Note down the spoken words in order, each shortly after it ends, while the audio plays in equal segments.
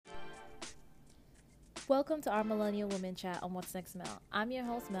Welcome to our Millennial Woman Chat on What's Next Mel. I'm your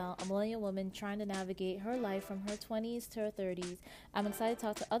host Mel, a millennial woman trying to navigate her life from her 20s to her 30s. I'm excited to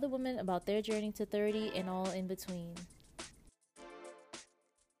talk to other women about their journey to 30 and all in between.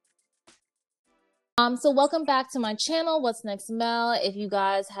 So welcome back to my channel, What's Next Mel. If you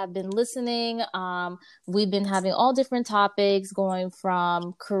guys have been listening, we've been having all different topics going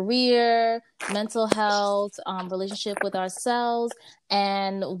from career, mental health, relationship with ourselves,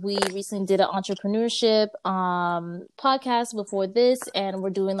 and we recently did an entrepreneurship podcast before this, and we're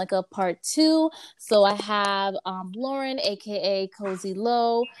doing like a part 2. So I have Lauren, aka Cozy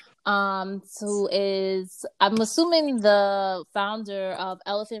Low, who is, I'm assuming, the founder of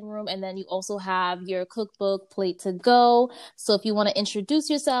Elephant Room, and then you also have your cookbook Plate to Go. So if you want to introduce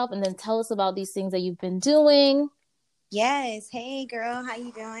yourself and then tell us about these things that you've been doing. Yes. Hey girl, how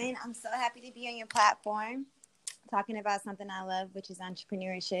you doing? I'm so happy to be on your platform talking about something I love, which is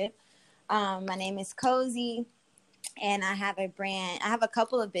entrepreneurship. My name is Cozy, and I have a brand. I have a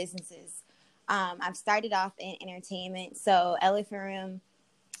couple of businesses. I've started off in entertainment. So Elephant Room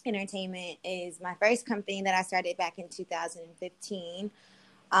Entertainment is my first company that I started back in 2015.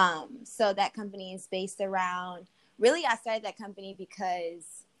 So that company is based around, really, I started that company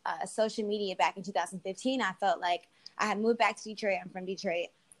because social media back in 2015, I felt like I had moved back to Detroit. I'm from Detroit.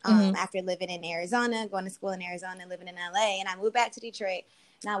 After living in Arizona, going to school in Arizona, living in LA, and I moved back to Detroit,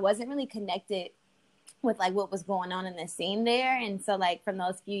 and I wasn't really connected with like what was going on in the scene there. And so like from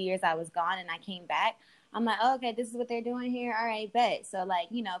those few years I was gone and I came back, I'm like, oh, okay, this is what they're doing here. All right, bet. So like,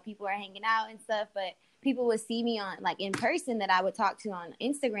 you know, people are hanging out and stuff, but people would see me on like in person that I would talk to on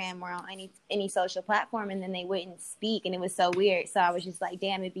Instagram or on any social platform, and then they wouldn't speak. And it was so weird. So I was just like,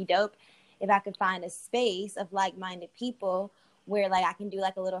 damn, it'd be dope if I could find a space of like-minded people where like I can do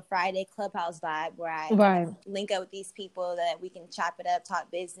like a little Friday Clubhouse vibe where I kind of link up with these people that we can chop it up,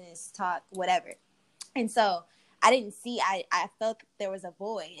 talk business, talk whatever. And so I felt there was a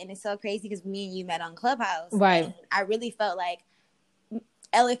void. And it's so crazy because me and you met on Clubhouse. Right. And I really felt like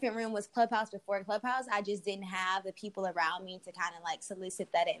Elephant Room was Clubhouse before Clubhouse. I just didn't have the people around me to kind of like solicit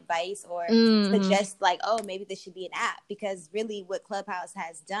that advice or suggest like, oh, maybe this should be an app. Because really what Clubhouse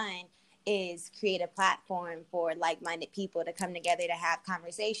has done is create a platform for like-minded people to come together, to have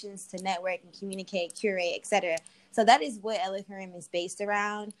conversations, to network and communicate, curate, etc. So that is what Elephant Room is based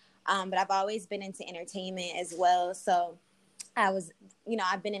around. But I've always been into entertainment as well. So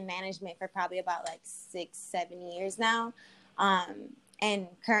I've been in management for probably about like 6-7 years now. And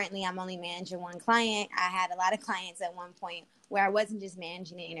currently I'm only managing one client. I had a lot of clients at one point where I wasn't just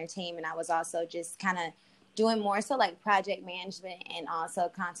managing the entertainment. I was also just kind of doing more so like project management and also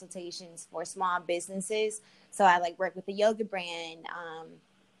consultations for small businesses. So I like work with a yoga brand.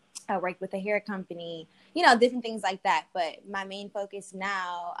 I work with a hair company, you know, different things like that. But my main focus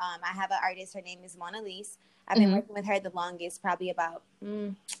now, I have an artist. Her name is Mona Lise. I've been working with her the longest, probably about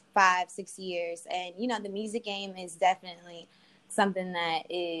 5-6 years. And, you know, the music game is definitely something that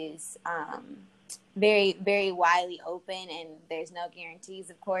is very, very widely open, and there's no guarantees,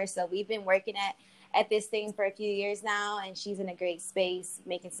 of course. So we've been working at this thing for a few years now, and she's in a great space,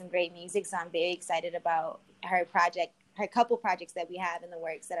 making some great music. So I'm very excited about her couple projects that we have in the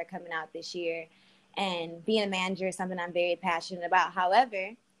works that are coming out this year. And being a manager is something I'm very passionate about.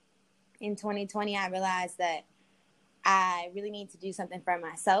 However, in 2020, I realized that I really need to do something for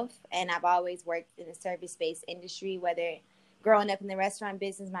myself. And I've always worked in the service-based industry, whether growing up in the restaurant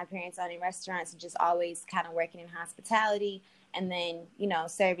business, my parents owning restaurants, and just always kind of working in hospitality, and then, you know,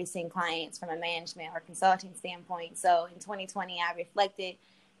 servicing clients from a management or consulting standpoint. So in 2020, I reflected.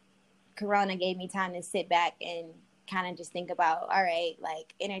 Corona gave me time to sit back and kind of just think about, all right,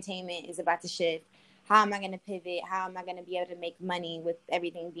 like entertainment is about to shift. How am I going to pivot? How am I going to be able to make money with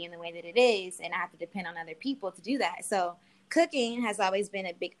everything being the way that it is? And I have to depend on other people to do that. So cooking has always been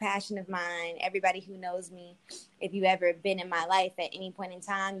a big passion of mine. Everybody who knows me, if you've ever been in my life at any point in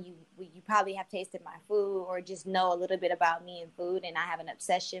time, you probably have tasted my food or just know a little bit about me and food. And I have an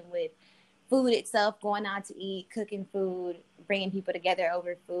obsession with food itself, going out to eat, cooking food, bringing people together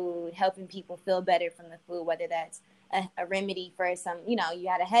over food, helping people feel better from the food, whether that's a remedy for some, you know, you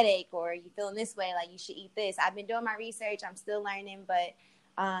had a headache or you feeling this way, like you should eat this. I've been doing my research. I'm still learning, but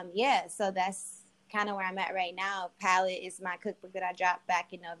so that's kind of where I'm at right now. Palette is my cookbook that I dropped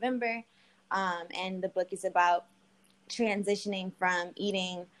back in November. And the book is about transitioning from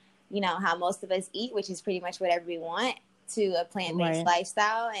eating, you know, how most of us eat, which is pretty much whatever we want, to a plant-based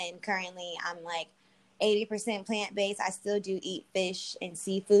lifestyle. And currently I'm like 80% plant-based. I still do eat fish and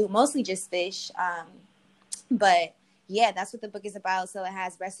seafood, mostly just fish. But yeah, that's what the book is about. So it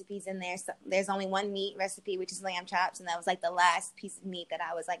has recipes in there. So there's only one meat recipe, which is lamb chops. And that was like the last piece of meat that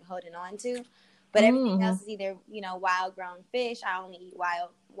I was like holding on to. But everything else is either, you know, wild grown fish. I only eat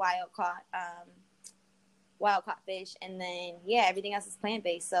wild caught fish, and then everything else is plant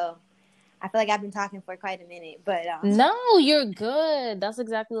based. So I feel like I've been talking for quite a minute, but no, you're good. That's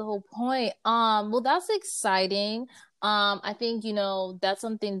exactly the whole point. Well, that's exciting. I think, you know, that's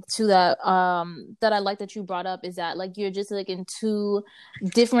something too that that I like that you brought up, is that like you're just like in two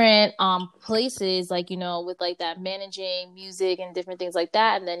different places, like, you know, with like that managing music and different things like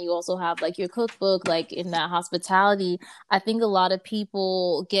that, and then you also have like your cookbook, like in that hospitality. I think a lot of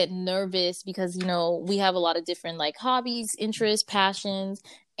people get nervous because, you know, we have a lot of different like hobbies, interests, passions,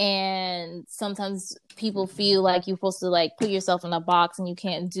 and sometimes people feel like you're supposed to like put yourself in a box and you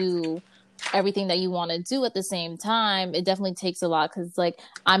can't do everything that you want to do at the same time. It definitely takes a lot, because like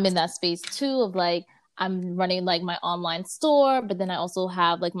I'm in that space too of like I'm running like my online store, but then I also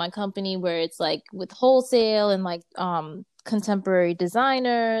have like my company where it's like with wholesale and like contemporary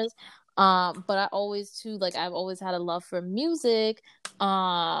designers. But I always too, like I've always had a love for music,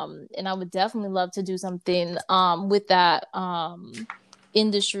 and I would definitely love to do something with that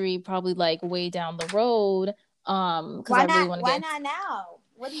industry, probably like way down the road, because I really want to why get not now?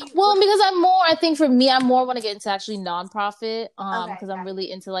 What do you? well, because I think for me, I more want to get into actually nonprofit, Okay, because I'm gotcha. really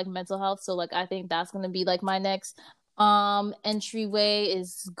into like mental health. So like I think that's gonna be like my next entryway,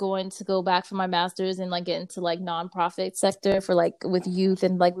 is going to go back for my master's and like get into like nonprofit sector for like with youth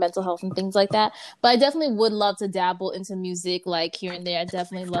and like mental health and things like that. But I definitely would love to dabble into music like here and there. I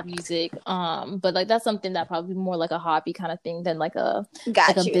definitely love music. But like that's something that probably more like a hobby kind of thing than like a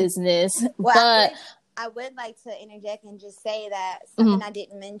Got you. business. Well, But I would like to interject and just say that something mhm. I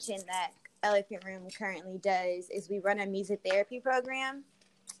didn't mention that Elephant Room currently does is we run a music therapy program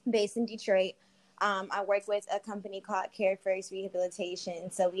based in Detroit. I work with a company called Care First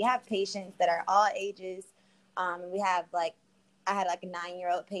Rehabilitation. So we have patients that are all ages. We have like, I had like a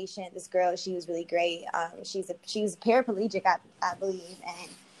 9-year-old patient. This girl, she was really great. She was paraplegic, I believe, and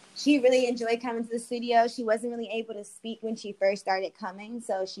she really enjoyed coming to the studio. She wasn't really able to speak when she first started coming,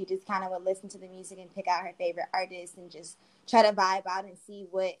 so she just kind of would listen to the music and pick out her favorite artists and just try to vibe out and see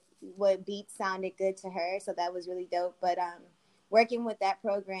what beats sounded good to her. So that was really dope. But working with that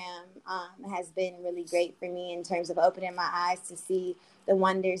program has been really great for me in terms of opening my eyes to see the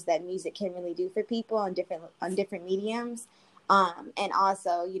wonders that music can really do for people on different mediums. And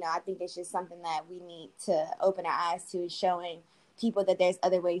also, you know, I think it's just something that we need to open our eyes to, showing people that there's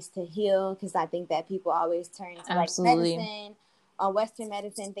other ways to heal, because I think that people always turn to like Absolutely. medicine or Western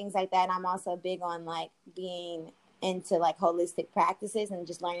medicine, things like that. And I'm also big on like being into like holistic practices and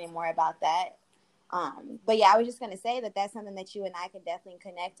just learning more about that. But yeah, I was just gonna say that that's something that you and I can definitely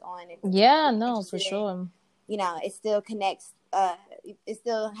connect on if Yeah, you're no, for interested in. sure. You know, it still connects. It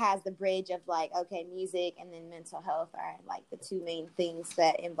still has the bridge of like, okay, music and then mental health are like the two main things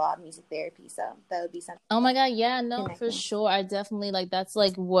that involve music therapy. So that would be something Oh my God, yeah, no, for connecting. sure. I definitely like that's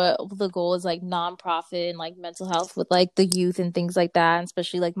like what the goal is, like nonprofit and like mental health with like the youth and things like that, and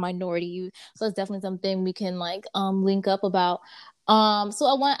especially like minority youth. So it's definitely something we can like link up about. So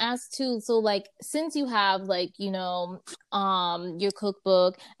I want to ask too, so like since you have like, you know, your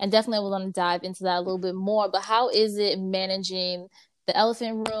cookbook, and definitely I want to dive into that a little bit more, but how is it managing the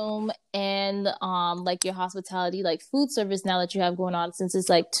elephant room and like your hospitality, like food service, now that you have going on, since it's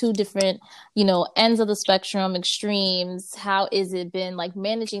like two different, you know, ends of the spectrum, extremes? How is it been like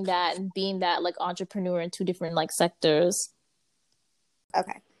managing that and being that like entrepreneur in two different like sectors?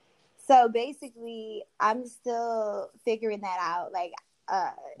 Okay. So basically, I'm still figuring that out. Like,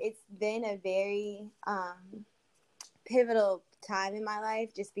 it's been a very pivotal time in my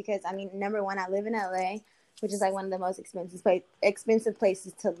life, just because I mean, number one, I live in LA, which is like one of the most expensive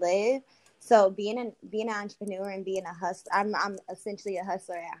places to live. So being an entrepreneur and being a hustler, I'm essentially a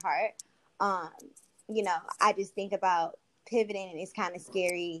hustler at heart. You know, I just think about pivoting, and it's kind of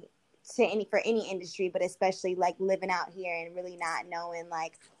scary to any industry, but especially like living out here and really not knowing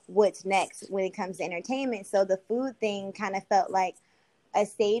like what's next when it comes to entertainment. So the food thing kind of felt like a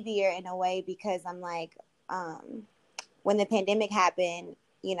savior in a way, because I'm like, when the pandemic happened,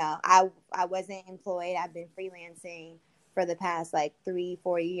 you know, I wasn't employed. I've been freelancing for the past like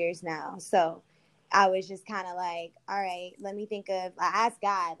 3-4 years now. So I was just kind of like, all right, let me think of, I asked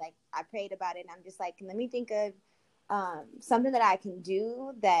God, like I prayed about it, and I'm just like, let me think of something that I can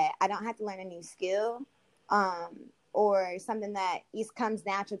do that I don't have to learn a new skill, or something that just comes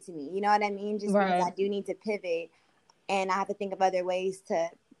natural to me. You know what I mean? Just because I Right. do need to pivot, and I have to think of other ways to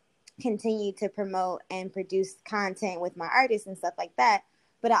continue to promote and produce content with my artists and stuff like that.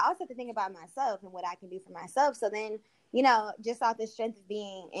 But I also have to think about myself and what I can do for myself. So then, you know, just off the strength of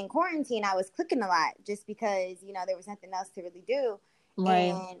being in quarantine, I was cooking a lot just because, you know, there was nothing else to really do.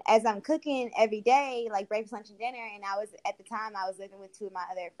 Right. And as I'm cooking every day, like breakfast, lunch, and dinner, and at the time I was living with two of my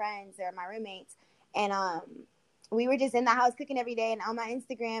other friends, or my roommates, and we were just in the house cooking every day. And on my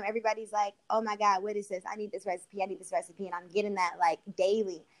Instagram, everybody's like, "Oh my God, what is this? I need this recipe. I need this recipe," and I'm getting that like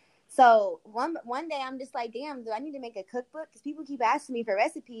daily. So one day I'm just like, "Damn, do I need to make a cookbook?" Because people keep asking me for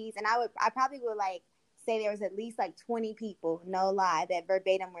recipes, and I probably would like say there was at least like 20 people, no lie, that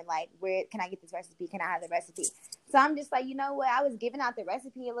verbatim were like, "Where can I get this recipe? Can I have the recipe?" So I'm just like, you know what? I was giving out the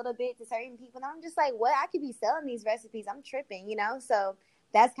recipe a little bit to certain people. And I'm just like, what? I could be selling these recipes. I'm tripping, you know? So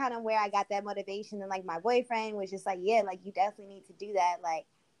that's kind of where I got that motivation. And like my boyfriend was just like, yeah, like you definitely need to do that. Like,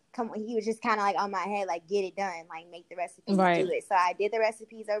 come on. He was just kind of like on my head, like, get it done, like make the recipes, Right. do it. So I did the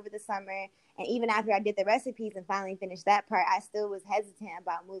recipes over the summer. And even after I did the recipes and finally finished that part, I still was hesitant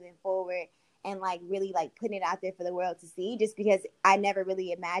about moving forward and like really like putting it out there for the world to see, just because I never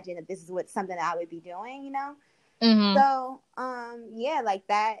really imagined that this is what something that I would be doing, you know? Mm-hmm. So, yeah, like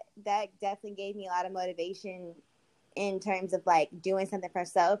that definitely gave me a lot of motivation in terms of like doing something for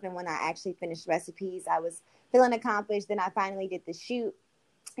myself. And when I actually finished recipes, I was feeling accomplished. Then I finally did the shoot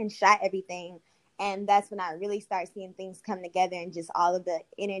and shot everything. And that's when I really start seeing things come together, and just all of the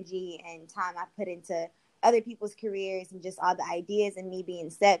energy and time I put into other people's careers and just all the ideas and me being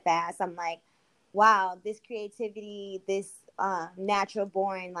steadfast. I'm like, wow, this creativity, this natural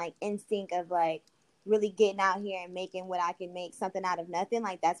born like instinct of like really getting out here and making what I can make, something out of nothing.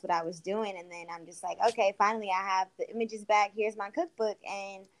 Like that's what I was doing. And then I'm just like, okay, finally I have the images back. Here's my cookbook.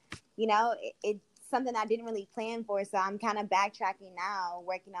 And, you know, it's something I didn't really plan for. So I'm kind of backtracking now,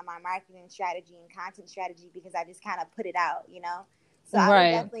 working on my marketing strategy and content strategy, because I just kind of put it out, you know? So I would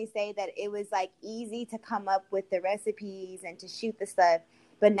Right. definitely say that it was like easy to come up with the recipes and to shoot the stuff.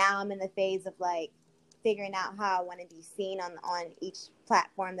 But now I'm in the phase of like figuring out how I want to be seen on each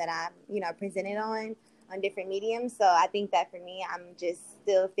platform that I'm, you know, presented on different mediums. So I think that for me, I'm just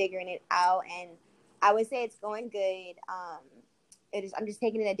still figuring it out, and I would say it's going good. I'm just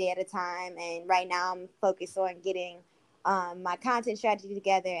taking it a day at a time, and right now I'm focused on getting my content strategy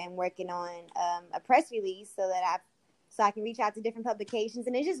together and working on a press release so I can reach out to different publications.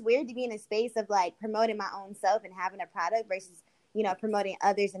 And it's just weird to be in a space of like promoting my own self and having a product versus, you know, promoting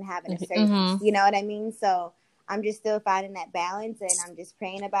others and having a service. Mm-hmm. You know what I mean? So I'm just still finding that balance, and I'm just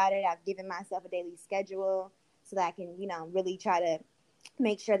praying about it. I've given myself a daily schedule so that I can, you know, really try to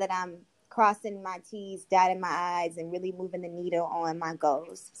make sure that I'm crossing my T's, dotting my I's, and really moving the needle on my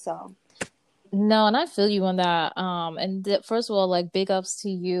goals. So No, and I feel you on that. And first of all, like big ups to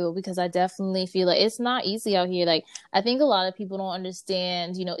you, because I definitely feel like it's not easy out here. Like I think a lot of people don't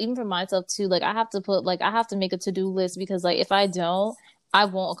understand, you know, even for myself too, like I have to make a to-do list, because like if I don't, I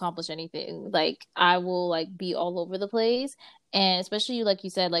won't accomplish anything. Like I will like be all over the place. And especially like you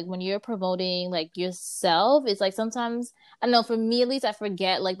said, like when you're promoting like yourself, it's like sometimes I don't know, for me at least, I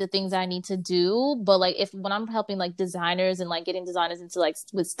forget like the things I need to do. But like if when I'm helping like designers and like getting designers into like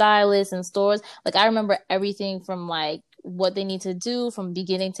with stylists and stores, like I remember everything from like what they need to do from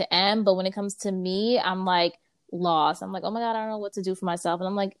beginning to end. But when it comes to me, I'm like lost. I'm like, oh my God, I don't know what to do for myself. And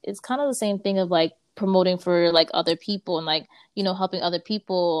I'm like, it's kind of the same thing of like promoting for like other people and like, you know, helping other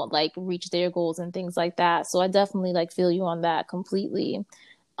people like reach their goals and things like that. So I definitely like feel you on that completely.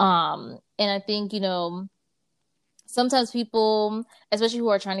 And I think, you know, sometimes people, especially who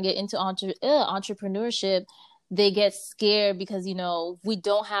are trying to get into entrepreneurship, they get scared because, you know, we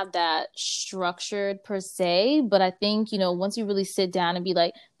don't have that structured per se. But I think, you know, once you really sit down and be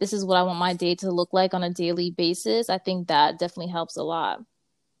like, this is what I want my day to look like on a daily basis, I think that definitely helps a lot.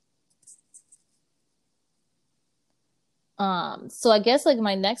 So I guess like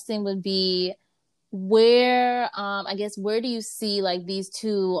my next thing would be where I guess where do you see like these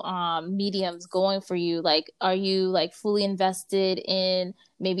two mediums going for you? Like are you like fully invested in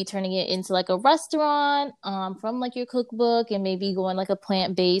maybe turning it into like a restaurant from like your cookbook, and maybe going like a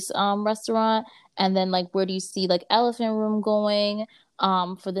plant-based restaurant? And then like where do you see like Elephant Room going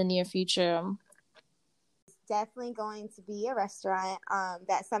for the near future? definitely going to be a restaurant.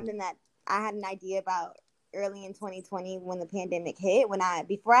 That's something that I had an idea about early in 2020 when the pandemic hit.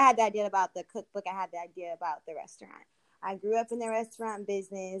 Before I had the idea about the cookbook, I had the idea about the restaurant. I grew up in the restaurant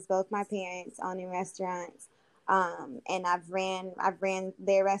business, both my parents owning restaurants. And I've ran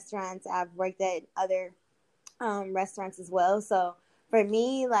their restaurants. I've worked at other restaurants as well. So for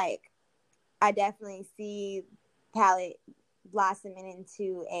me, like I definitely see Palette blossoming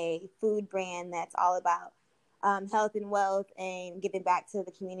into a food brand that's all about health and wealth and giving back to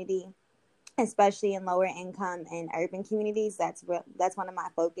the community, especially in lower income and urban communities. That's one of my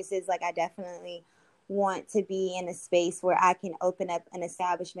focuses. Like I definitely want to be in a space where I can open up an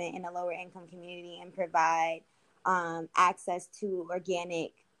establishment in a lower income community and provide access to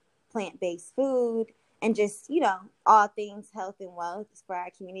organic plant-based food, and just, all things health and wealth for our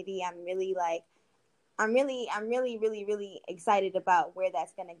community. I'm really excited about where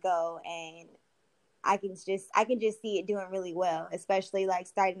that's going to go. And I can just see it doing really well, especially like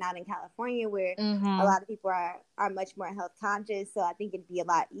starting out in California, where a lot of people are much more health conscious. So I think it'd be a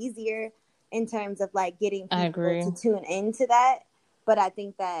lot easier in terms of like getting I people agree. to tune into that. But I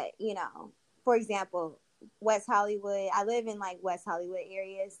think that, for example, West Hollywood, I live in like West Hollywood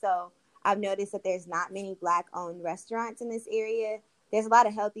area, so I've noticed that there's not many Black owned restaurants in this area. There's a lot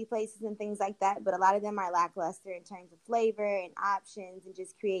of healthy places and things like that, but a lot of them are lackluster in terms of flavor and options and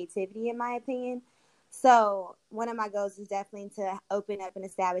just creativity, in my opinion. So one of my goals is definitely to open up an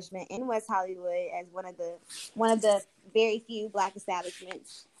establishment in West Hollywood as one of the very few Black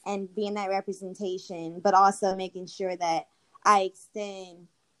establishments, and being that representation, but also making sure that I extend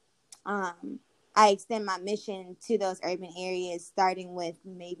um, I extend my mission to those urban areas, starting with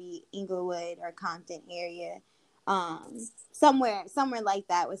maybe Inglewood or Compton area. Somewhere like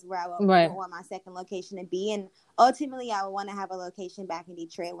that was where I would Right. want my second location to be. And ultimately, I would want to have a location back in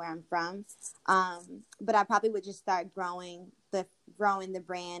Detroit, where I'm from. But I probably would just start growing the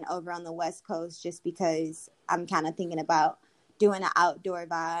brand over on the West Coast, just because I'm kind of thinking about doing an outdoor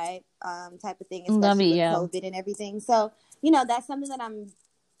vibe type of thing, That'd especially be, with yeah. COVID and everything. So, that's something that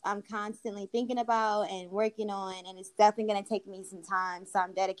I'm constantly thinking about and working on, and it's definitely going to take me some time. So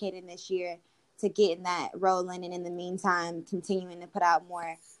I'm dedicated this year to getting that rolling, and in the meantime, continuing to put out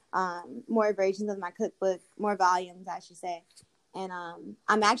more versions of my cookbook, more volumes, I should say. And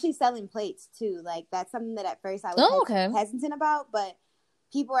I'm actually selling plates too. Like, that's something that at first I was Oh, okay. hesitant about, but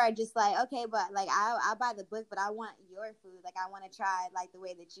people are just like, okay, but like I'll buy the book, but I want your food. Like, I want to try like the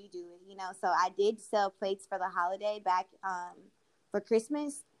way that you do it. So I did sell plates for the holiday back for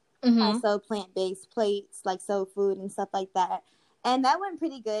Christmas. I Mm-hmm. sold plant-based plates, like soul food and stuff like that. And that went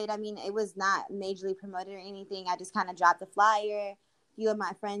pretty good. I mean, it was not majorly promoted or anything. I just kind of dropped a flyer. A few of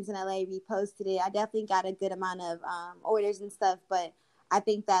my friends in LA reposted it. I definitely got a good amount of orders and stuff. But I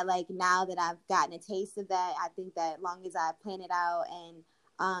think that, like, now that I've gotten a taste of that, I think that as long as I plan it out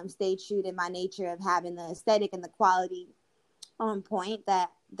and stay true to my nature of having the aesthetic and the quality on point,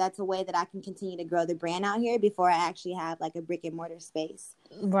 that's a way that I can continue to grow the brand out here before I actually have like a brick and mortar space.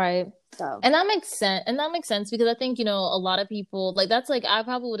 Right. So And that makes sense. And that makes sense because I think, a lot of people like that's like I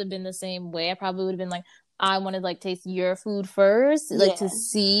probably would have been the same way. I probably would have been like, I want to like taste your food first, like to yeah,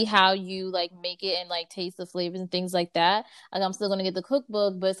 see how you like make it and like taste the flavors and things like that. Like I'm still gonna get the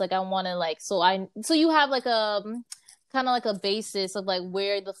cookbook, but it's like I want to like so you have like a kind of like a basis of like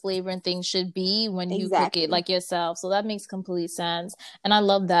where the flavor and things should be when you cook it exactly. like yourself. So that makes complete sense. And I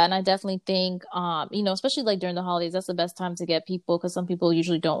love that. And I definitely think, especially like during the holidays, that's the best time to get people because some people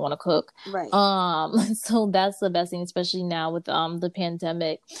usually don't want to cook. Right. So that's the best thing, especially now with the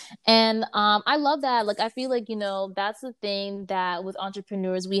pandemic. And I love that. Like I feel like, that's the thing that with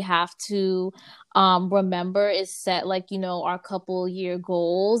entrepreneurs we have to remember is set like, our couple year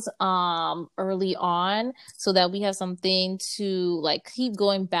goals early on so that we have something to like keep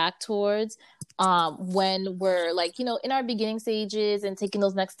going back towards when we're like in our beginning stages and taking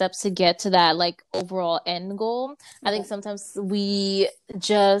those next steps to get to that like overall end goal. I think Right. sometimes we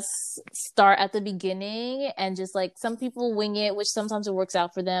just start at the beginning and just like some people wing it, which sometimes it works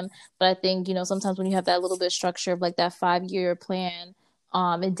out for them, but I think sometimes when you have that little bit of structure of like that 5 year plan,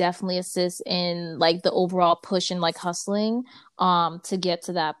 it definitely assists in like the overall push and like hustling to get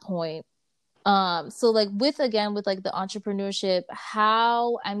to that point. So like with like the entrepreneurship,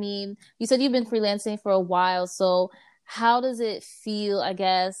 how, I mean, you said you've been freelancing for a while, so how does it feel, I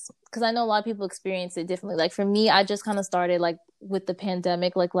guess? Because I know a lot of people experience it differently. Like for me, I just kind of started like with the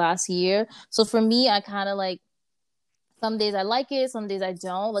pandemic like last year. So for me, I kind of like some days I like it, some days I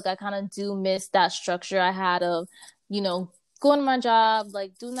don't. Like I kind of do miss that structure I had of, you know, going to my job,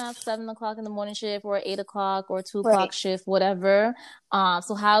 like doing that 7 o'clock in the morning shift or 8 o'clock or 2 o'clock Right. shift, whatever.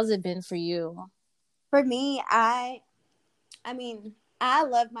 So how's it been for you? For me, I mean, I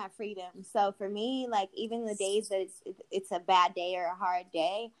love my freedom. So for me, like, even the days that it's a bad day or a hard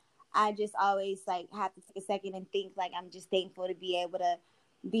day, I just always like have to take a second and think, like, I'm just thankful to be able to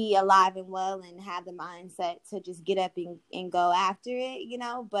be alive and well and have the mindset to just get up and go after it.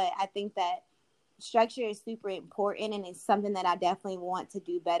 But I think that structure is super important, and it's something that I definitely want to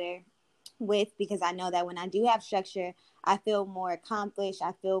do better with, because I know that when I do have structure, I feel more accomplished.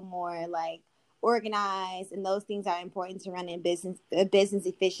 I feel more like organized, and those things are important to run a business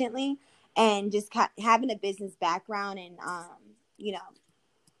efficiently. And just having a business background and you know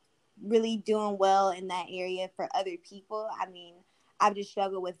really doing well in that area for other people. I mean, I've just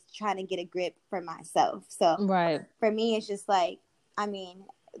struggled with trying to get a grip for myself. So Right. for me, it's just like, I mean,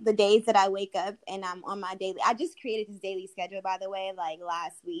 the days that I wake up and I'm on my daily, I just created this daily schedule, by the way, like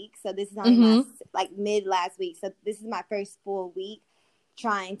last week. So this is only my, like mid last week. So this is my first full week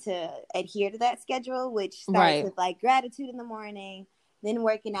trying to adhere to that schedule, which starts with like gratitude in the morning, then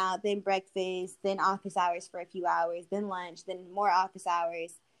working out, then breakfast, then office hours for a few hours, then lunch, then more office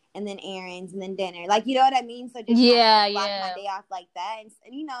hours, and then errands, and then dinner. Like, you know what I mean? So just trying to block my day off like that.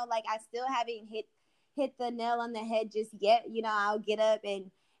 And, you know, like I still haven't hit the nail on the head just yet. You know, I'll get up and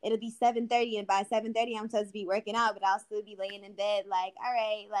it'll be 7:30, and by 7:30 I'm supposed to be working out, but I'll still be laying in bed like, all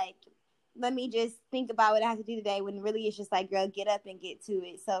right, like, let me just think about what I have to do today, when really it's just like, girl, get up and get to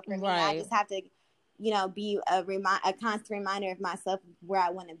it. So for me, I just have to, you know, be a constant reminder of myself where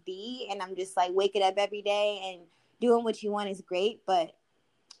I want to be. And I'm just like waking up every day, and doing what you want is great, but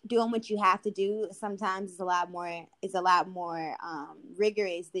doing what you have to do sometimes is a lot more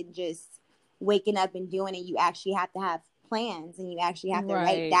rigorous than just waking up and doing it. You actually have to have plans, and you actually have to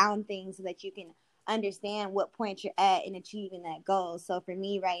write down things so that you can understand what point you're at in achieving that goal. So for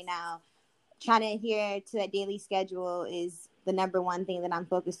me right now, trying to adhere to that daily schedule is the number one thing that I'm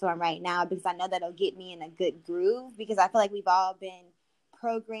focused on right now, because I know that'll get me in a good groove, because I feel like we've all been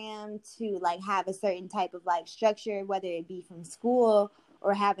programmed to like have a certain type of like structure, whether it be from school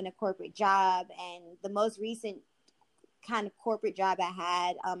or having a corporate job. And the most recent kind of corporate job I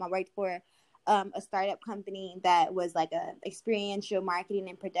had, I worked for a startup company that was like a experiential marketing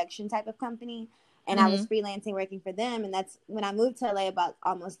and production type of company. And I was freelancing working for them. And that's when I moved to LA about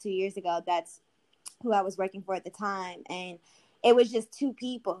almost 2 years ago. That's who I was working for at the time. And it was just two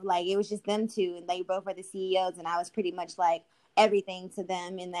people. Like, it was just them two. And they both were the CEOs. And I was pretty much like everything to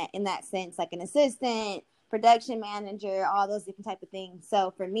them in that sense, like an assistant, production manager, all those different type of things.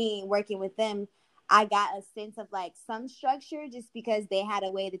 So for me, working with them, I got a sense of like some structure, just because they had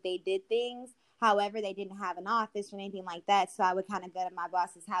a way that they did things. However, they didn't have an office or anything like that. So I would kind of go to my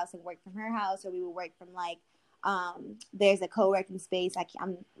boss's house and work from her house, or we would work from like, there's a co-working space. I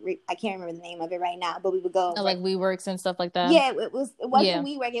can't remember the name of it right now, but we would go like WeWorks and stuff like that. Yeah, it wasn't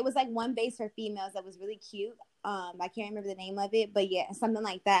WeWork. It was like one base for females that was really cute. I can't remember the name of it, but yeah, something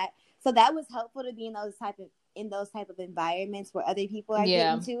like that. So that was helpful to be in those type of environments where other people are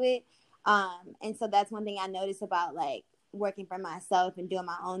getting to it. And so that's one thing I noticed about like working for myself and doing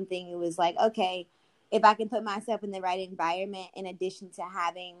my own thing. It was like, okay, if I can put myself in the right environment, in addition to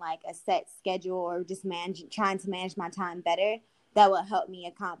having like a set schedule or just trying to manage my time better, that will help me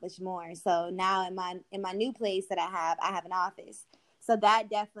accomplish more. So now in my new place that I have an office. So that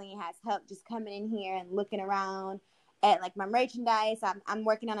definitely has helped, just coming in here and looking around at like my merchandise. I'm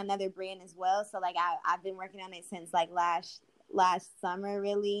working on another brand as well. So like I've been working on it since like last summer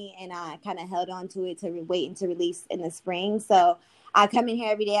really, and I kind of held on to it to wait until release in the spring. So I come in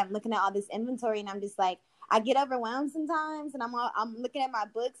here every day, I'm looking at all this inventory, and I'm just like, I get overwhelmed sometimes, and I'm looking at my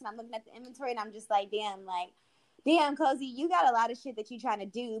books and I'm looking at the inventory, and I'm just like, damn, Cozy, you got a lot of shit that you're trying to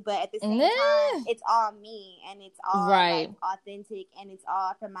do, but at the same time, it's all me, and it's all like authentic, and it's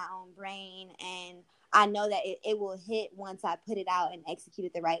all from my own brain. And I know that it will hit once I put it out and execute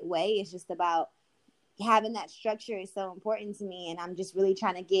it the right way. It's just about having that structure is so important to me, and I'm just really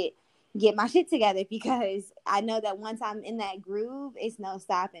trying to get my shit together, because I know that once I'm in that groove, it's no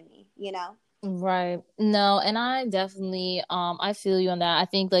stopping me, you know? Right. No, and I definitely I feel you on that. I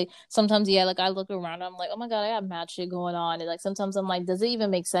think like sometimes like I look around, I'm like, oh my God, I have mad shit going on. And like sometimes I'm like, does it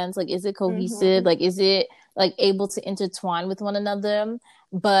even make sense? Like, is it cohesive? Like, is it like able to intertwine with one another?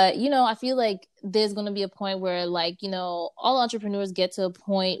 But I feel like there's gonna be a point where like, all entrepreneurs get to a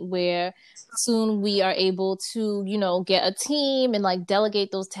point where soon we are able to, get a team and like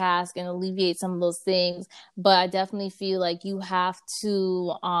delegate those tasks and alleviate some of those things. But I definitely feel like you have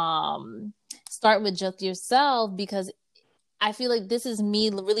to start with just yourself, because I feel like this is me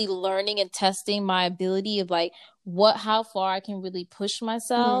really learning and testing my ability of like how far I can really push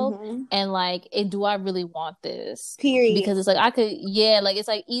myself, and like, do I really want this? Period. Because it's like I could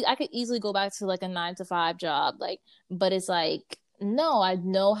I could easily go back to like a 9-to-5 job, like, but it's like, no, I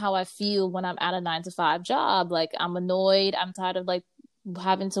know how I feel when I'm at a 9-to-5 job. Like, I'm annoyed. I'm tired of like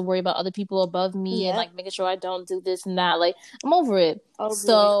having to worry about other people above me and like making sure I don't do this and that. Like, I'm over it.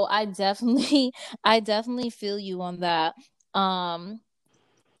 I definitely feel you on that. And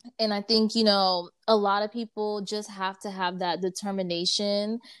I think, a lot of people just have to have that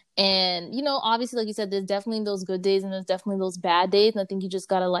determination. And, obviously, like you said, there's definitely those good days and there's definitely those bad days. And I think you just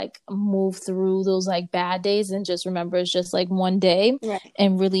got to like move through those like bad days and just remember it's just like one day,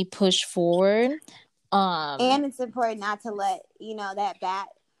 and really push forward. And it's important not to let,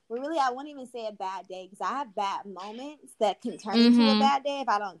 Well, really, I won't even say a bad day because I have bad moments that can turn into a bad day if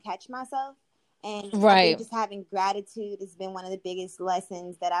I don't catch myself. And I think just having gratitude has been one of the biggest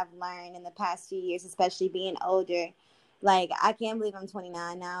lessons that I've learned in the past few years, especially being older. Like, I can't believe I'm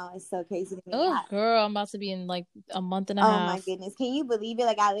 29 now. It's so crazy to me. Oh, girl, I'm about to be in like a month and a Oh half. my goodness. Can you believe it?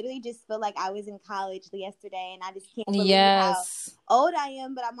 Like, I literally just feel like I was in college yesterday, and I just can't believe how Yes. old I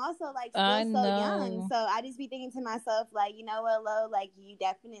am, but I'm also like I still so young. know. So I just be thinking to myself, like, you know what, Lo, like, you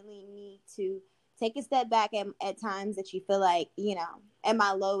definitely need to take a step back at times that you feel like, you know, at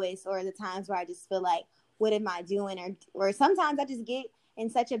my lowest, or the times where I just feel like, what am I doing? Or sometimes I just get in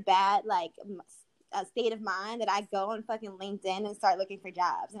such a bad, like, a state of mind that I go on fucking LinkedIn and start looking for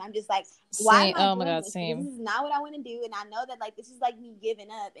jobs. And I'm just like, why am Same. I Oh my doing God, this? same. This is not what I want to do. And I know that, like, this is like me giving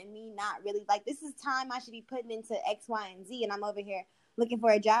up and me not really, like, this is time I should be putting into X, Y, and Z. And I'm over here looking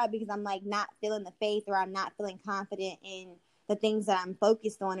for a job because I'm like not feeling the faith, or I'm not feeling confident in the things that I'm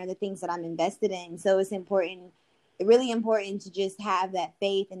focused on or the things that I'm invested in. So it's important, really important, to just have that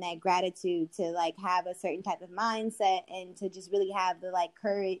faith and that gratitude, to like have a certain type of mindset, and to just really have the like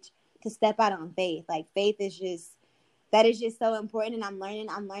courage to step out on faith. Like, faith is just, that is just so important. And I'm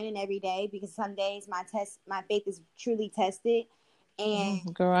learning every day, because some days my faith is truly tested.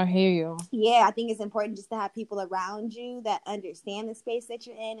 And Girl, I hear you. yeah, I think it's important just to have people around you that understand the space that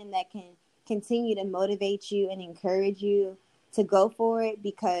you're in, and that can continue to motivate you and encourage you to go for it,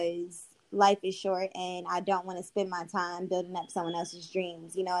 because life is short, and I don't want to spend my time building up someone else's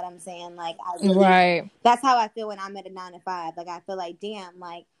dreams. You know what I'm saying? Like, I really, that's how I feel when I'm at a 9 to 5. Like, I feel like, damn,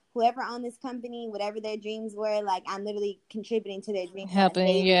 like, whoever owned this company, whatever their dreams were, like, I'm literally contributing to their dreams on a Helping,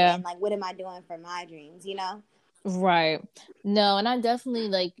 daily. yeah. And like, what am I doing for my dreams, you know? Right. No, and I definitely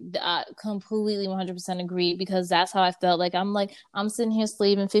like I completely 100% agree, because that's how I felt. Like I'm sitting here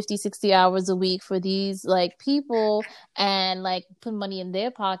slaving 50, 60 hours a week for these like people, and like put money in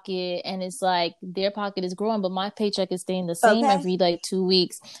their pocket, and it's like their pocket is growing, but my paycheck is staying the same Okay. every like 2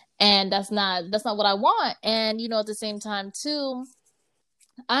 weeks. And that's not what I want. And you know, at the same time too,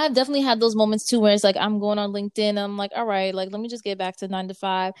 I've definitely had those moments too where it's like I'm going on LinkedIn and I'm like, all right, like let me just get back to 9 to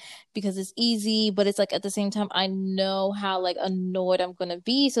 5 because it's easy. But it's like at the same time, I know how like annoyed I'm gonna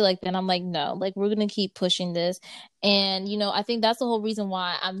be. So like then I'm like, no, like we're gonna keep pushing this. And you know, I think that's the whole reason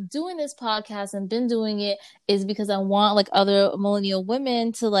why I'm doing this podcast and been doing it, is because I want like other millennial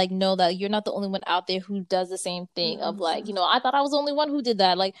women to like know that you're not the only one out there who does the same thing. Of like, you know, I thought I was the only one who did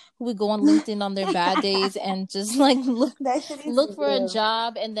that. Like, who would go on LinkedIn on their bad days and just like That shit is look for a real.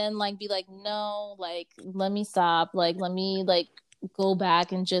 job, and then like be like, no, like let me stop, like let me like go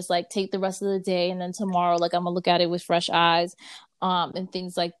back and just like take the rest of the day, and then tomorrow like I'm gonna look at it with fresh eyes, and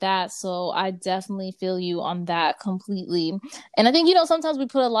things like that. So I definitely feel you on that completely. And I think, you know, sometimes we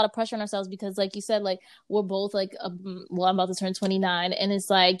put a lot of pressure on ourselves because like you said, like we're both like well, I'm about to turn 29, and it's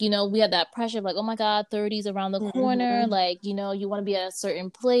like, you know, we have that pressure of like, oh my God, 30's around the corner, like, you know, you want to be at a certain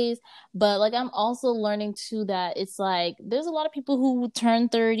place. But like I'm also learning too that it's like there's a lot of people who turn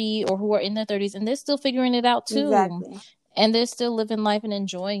 30 or who are in their 30's and they're still figuring it out too. Exactly. And they're still living life and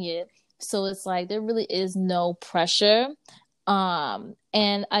enjoying it. So it's like there really is no pressure.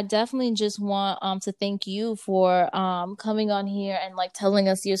 And I definitely just want to thank you for coming on here and like telling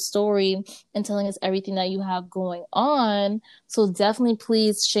us your story and telling us everything that you have going on. So definitely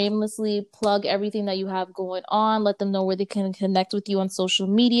please shamelessly plug everything that you have going on. Let them know where they can connect with you on social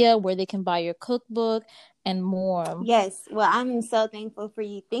media, where they can buy your cookbook and more. Yes. Well, I'm so thankful for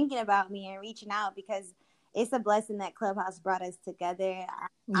you thinking about me and reaching out, because it's a blessing that Clubhouse brought us together.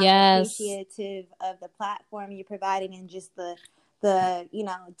 I'm Yes. appreciative of the platform you're providing, and just the you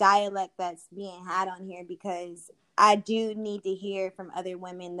know, dialect that's being had on here, because I do need to hear from other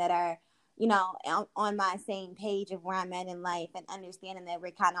women that are, you know, on my same page of where I'm at in life, and understanding that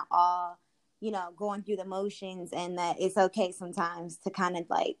we're kind of all, you know, going through the motions, and that it's okay sometimes to kind of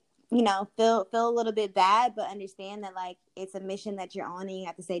like, you know, feel a little bit bad, but understand that like it's a mission that you're on, and you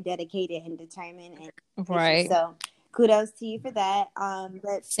have to stay dedicated and determined and patient. Right. So kudos to you for that.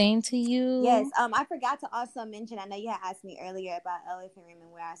 But same to you. yes, I forgot to also mention, I know you had asked me earlier about Elephant Room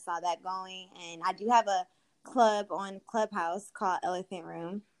and where I saw that going, and I do have a club on Clubhouse called Elephant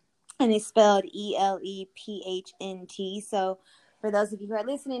Room, and it's spelled ELEPHNT. So for those of you who are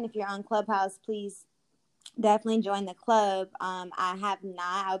listening, if you're on Clubhouse, please definitely join the club. I have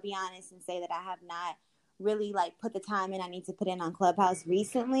not, I'll be honest and say that I have not really like put the time in I need to put in on Clubhouse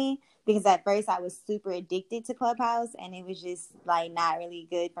recently, because at first I was super addicted to Clubhouse, and it was just like not really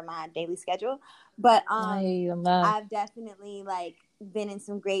good for my daily schedule. But I've definitely like been in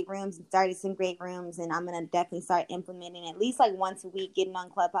some great rooms and started some great rooms, and I'm gonna definitely start implementing at least like once a week, getting on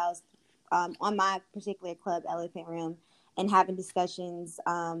Clubhouse, on my particular club, Elephant Room, and having discussions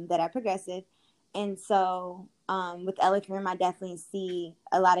that are progressive. And so with Elephant Room, I definitely see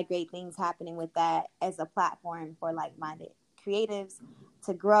a lot of great things happening with that as a platform for like-minded creatives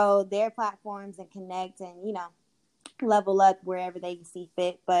to grow their platforms and connect and, you know, level up wherever they see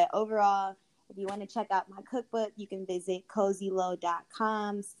fit. But overall, if you want to check out my cookbook, you can visit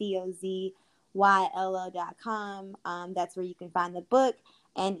cozylo.com, COZYLO.com. That's where you can find the book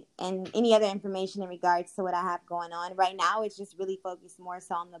and any other information in regards to what I have going on. Right now, it's just really focused more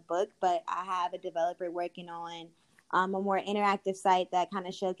so on the book, but I have a developer working on a more interactive site that kind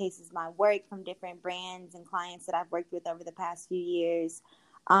of showcases my work from different brands and clients that I've worked with over the past few years.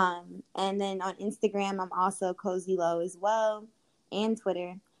 And then on Instagram, I'm also Cozy Low as well, and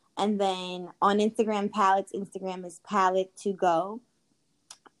Twitter. And then on Instagram, Palettes, Instagram is Palette to Go.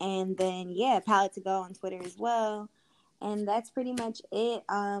 And then, yeah, Palette to Go on Twitter as well. And that's pretty much it.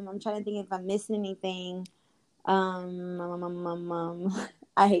 I'm trying to think if I'm missing anything. I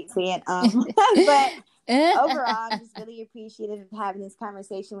hate saying but overall, I'm just really appreciative of having this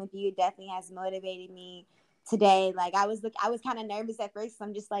conversation with you. It definitely has motivated me today. Like I was kind of nervous at first. So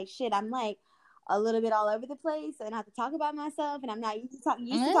I'm just like, shit, I'm like a little bit all over the place and I have to talk about myself, and I'm not used to talking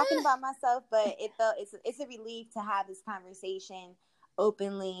about myself, but it's a relief to have this conversation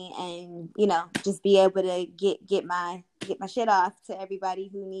openly and, you know, just be able to get my shit off to everybody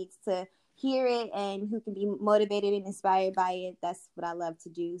who needs to hear it and who can be motivated and inspired by it. That's what I love to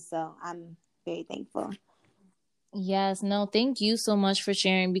do. So I'm very thankful. Yes, no, thank you so much for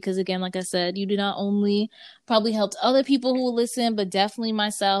sharing, because again, like I said, you do not only probably helped other people who will listen, but definitely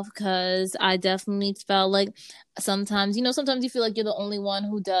myself, because I definitely felt like sometimes, you know, sometimes you feel like you're the only one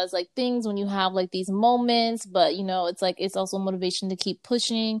who does like things when you have like these moments, but you know, it's like it's also motivation to keep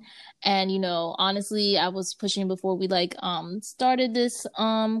pushing. And you know, honestly, I was pushing before we like started this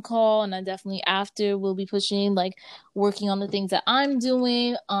call, and I definitely after will be pushing, like working on the things that I'm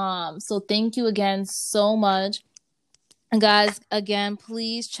doing. So thank you again so much. And guys, again,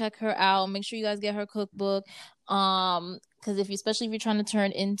 please check her out. Make sure you guys get her cookbook. Because especially if you're trying to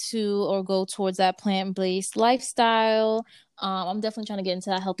turn into or go towards that plant-based lifestyle, I'm definitely trying to get into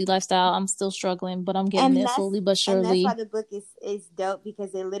that healthy lifestyle. I'm still struggling, but I'm getting there slowly but and that's surely. why the book is dope,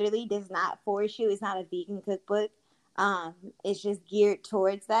 because it literally does not force you. It's not a vegan cookbook. It's just geared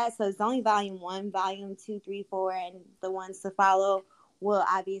towards that. So it's only volume 1, volume 2, 3, 4, and the ones to follow will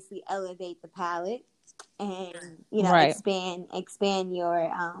obviously elevate the palate and, you know, Right. expand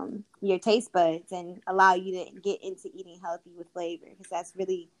your taste buds and allow you to get into eating healthy with flavor, because that's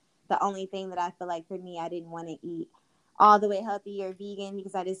really the only thing that I feel like for me, I didn't want to eat all the way healthy or vegan,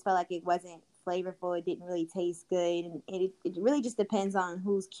 because I just felt like it wasn't flavorful. It didn't really taste good, and it really just depends on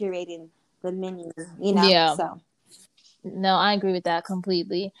who's curating the menu, you know. Yeah. So No, I agree with that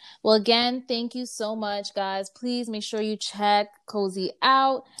completely. Well, again, thank you so much, guys. Please make sure you check Cozy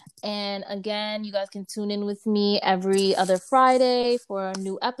out. And again, you guys can tune in with me every other Friday for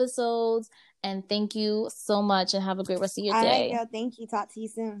new episodes. And thank you so much, and have a great rest of your all right, day. girl, thank you. Talk to you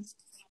soon.